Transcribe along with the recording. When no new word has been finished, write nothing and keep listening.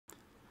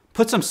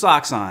Put some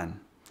socks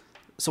on.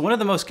 So one of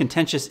the most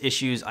contentious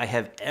issues I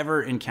have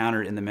ever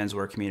encountered in the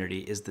menswear community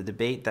is the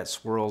debate that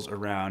swirls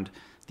around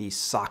the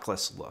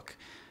sockless look.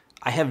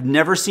 I have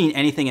never seen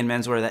anything in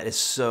menswear that is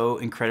so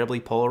incredibly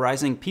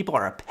polarizing. People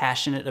are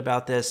passionate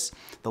about this.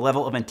 The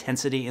level of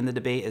intensity in the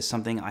debate is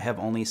something I have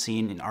only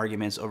seen in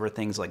arguments over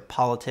things like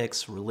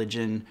politics,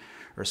 religion,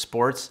 or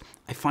sports.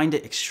 I find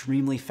it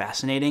extremely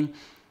fascinating.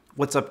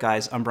 What's up,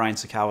 guys? I'm Brian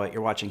Sakawa.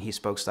 You're watching He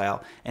Spoke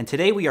Style, and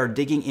today we are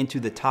digging into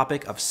the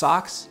topic of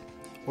socks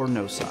or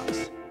no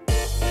socks.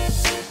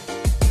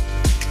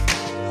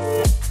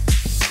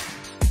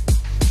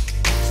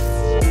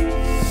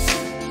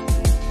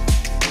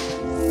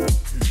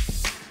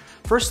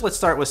 First, let's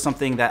start with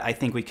something that I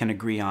think we can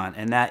agree on,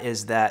 and that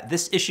is that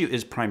this issue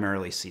is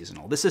primarily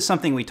seasonal. This is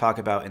something we talk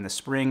about in the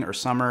spring or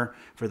summer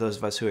for those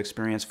of us who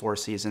experience 4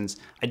 seasons.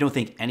 I don't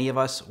think any of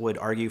us would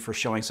argue for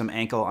showing some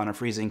ankle on a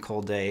freezing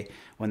cold day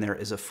when there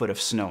is a foot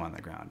of snow on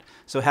the ground.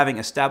 So having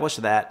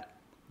established that,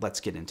 let's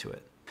get into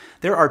it.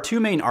 There are 2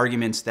 main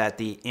arguments that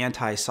the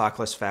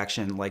anti-sockless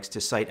faction likes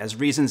to cite as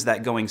reasons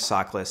that going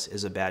sockless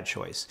is a bad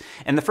choice.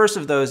 And the first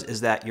of those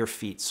is that your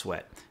feet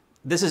sweat.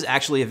 This is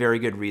actually a very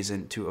good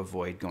reason to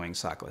avoid going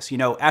sockless. You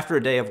know, after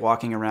a day of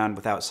walking around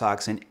without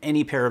socks in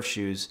any pair of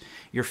shoes,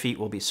 your feet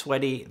will be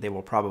sweaty, they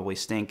will probably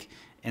stink,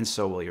 and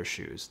so will your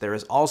shoes. There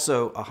is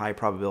also a high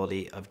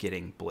probability of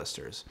getting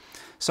blisters.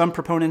 Some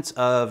proponents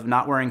of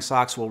not wearing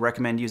socks will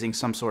recommend using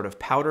some sort of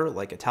powder,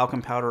 like a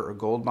talcum powder or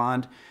Gold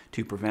Bond,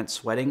 to prevent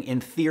sweating. In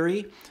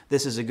theory,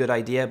 this is a good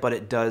idea, but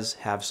it does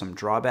have some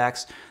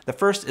drawbacks. The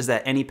first is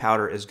that any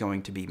powder is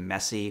going to be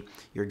messy.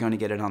 You're going to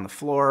get it on the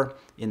floor,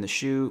 in the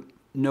shoe.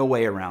 No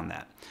way around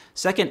that.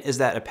 Second is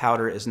that a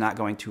powder is not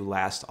going to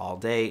last all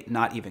day,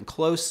 not even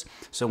close.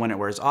 So when it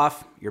wears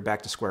off, you're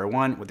back to square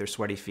one with your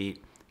sweaty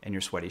feet and your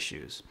sweaty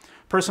shoes.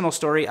 Personal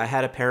story, I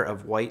had a pair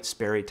of white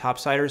Sperry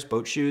topsiders,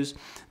 boat shoes,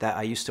 that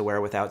I used to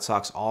wear without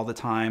socks all the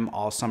time,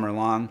 all summer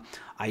long.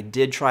 I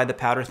did try the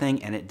powder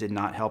thing and it did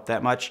not help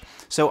that much.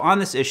 So on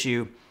this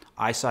issue,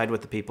 I side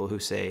with the people who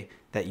say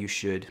that you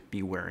should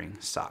be wearing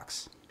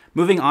socks.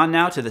 Moving on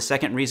now to the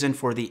second reason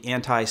for the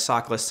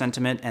anti-sockless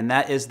sentiment, and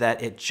that is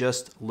that it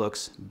just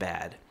looks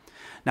bad.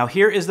 Now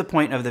here is the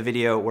point of the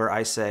video where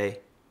I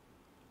say,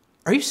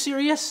 are you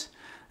serious?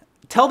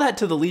 Tell that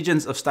to the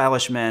legions of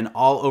stylish men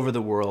all over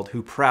the world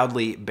who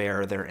proudly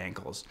bare their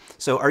ankles.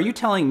 So are you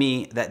telling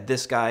me that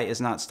this guy is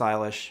not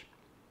stylish?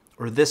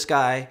 Or this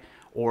guy?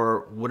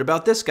 Or what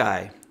about this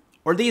guy?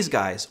 Or these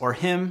guys? Or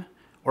him?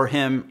 Or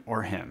him?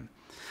 Or him?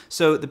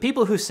 So the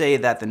people who say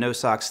that the no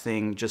socks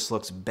thing just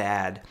looks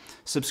bad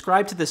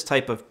subscribe to this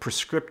type of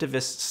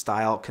prescriptivist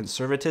style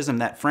conservatism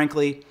that,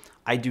 frankly,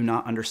 I do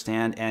not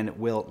understand and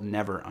will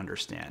never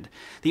understand.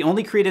 The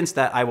only credence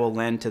that I will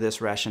lend to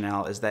this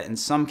rationale is that in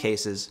some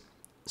cases,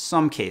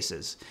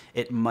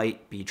 it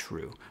might be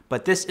true.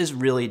 But this is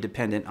really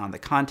dependent on the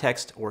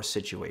context or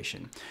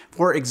situation.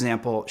 For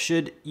example,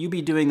 should you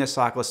be doing the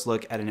sockless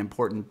look at an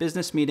important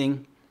business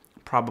meeting?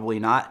 Probably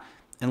not.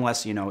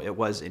 Unless, you know, it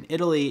was in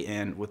Italy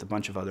and with a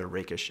bunch of other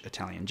rakish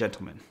Italian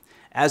gentlemen.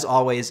 As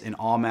always, in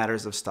all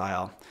matters of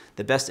style,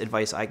 the best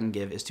advice I can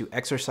give is to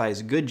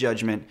exercise good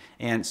judgment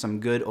and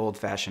some good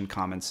old-fashioned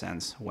common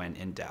sense when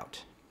in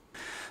doubt.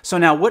 So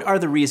now, what are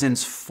the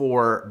reasons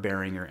for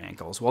baring your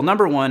ankles? Well,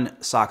 number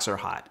one, socks are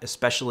hot,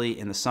 especially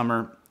in the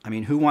summer. I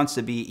mean, who wants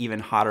to be even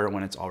hotter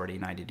when it's already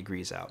 90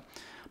 degrees out?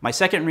 My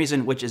second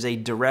reason, which is a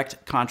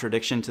direct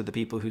contradiction to the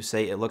people who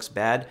say it looks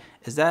bad,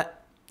 is that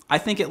I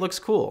think it looks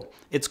cool.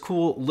 It's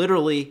cool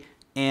literally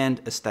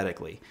and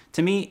aesthetically.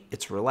 To me,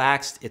 it's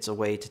relaxed. It's a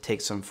way to take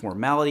some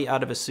formality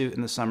out of a suit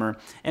in the summer.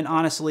 And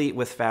honestly,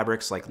 with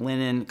fabrics like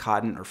linen,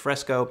 cotton, or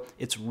fresco,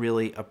 it's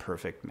really a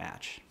perfect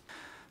match.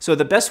 So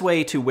the best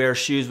way to wear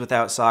shoes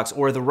without socks,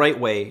 or the right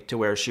way to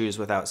wear shoes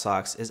without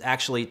socks, is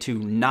actually to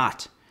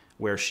not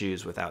wear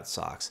shoes without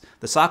socks.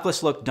 The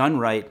sockless look done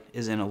right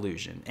is an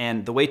illusion,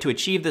 and the way to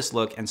achieve this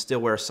look and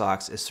still wear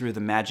socks is through the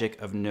magic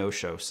of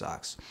no-show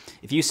socks.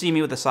 If you see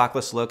me with a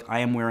sockless look, I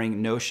am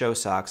wearing no-show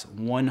socks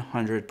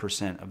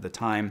 100% of the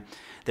time.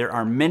 There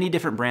are many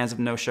different brands of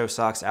no-show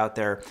socks out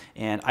there,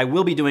 and I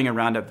will be doing a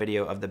roundup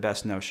video of the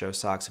best no-show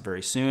socks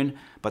very soon,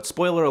 but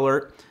spoiler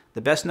alert,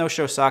 the best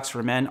no-show socks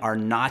for men are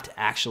not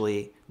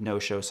actually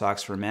no-show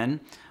socks for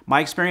men. My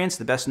experience,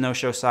 the best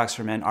no-show socks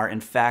for men are in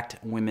fact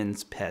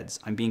women's peds.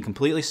 I'm being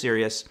completely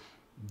serious.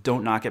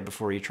 Don't knock it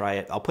before you try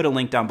it. I'll put a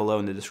link down below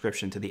in the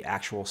description to the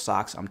actual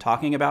socks I'm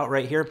talking about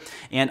right here.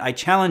 And I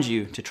challenge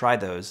you to try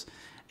those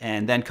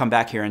and then come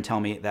back here and tell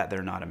me that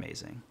they're not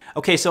amazing.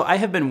 Okay, so I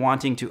have been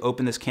wanting to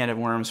open this can of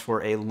worms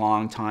for a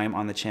long time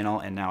on the channel,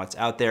 and now it's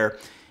out there.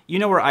 You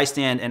know where I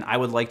stand, and I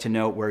would like to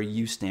know where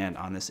you stand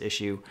on this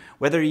issue.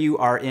 Whether you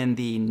are in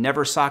the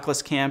never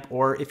sockless camp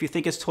or if you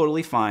think it's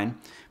totally fine,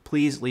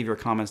 please leave your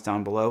comments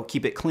down below.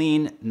 Keep it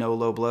clean, no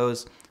low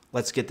blows.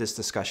 Let's get this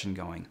discussion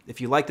going.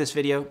 If you like this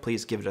video,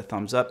 please give it a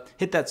thumbs up,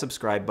 hit that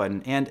subscribe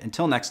button, and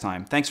until next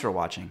time, thanks for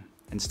watching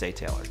and stay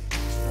tailored.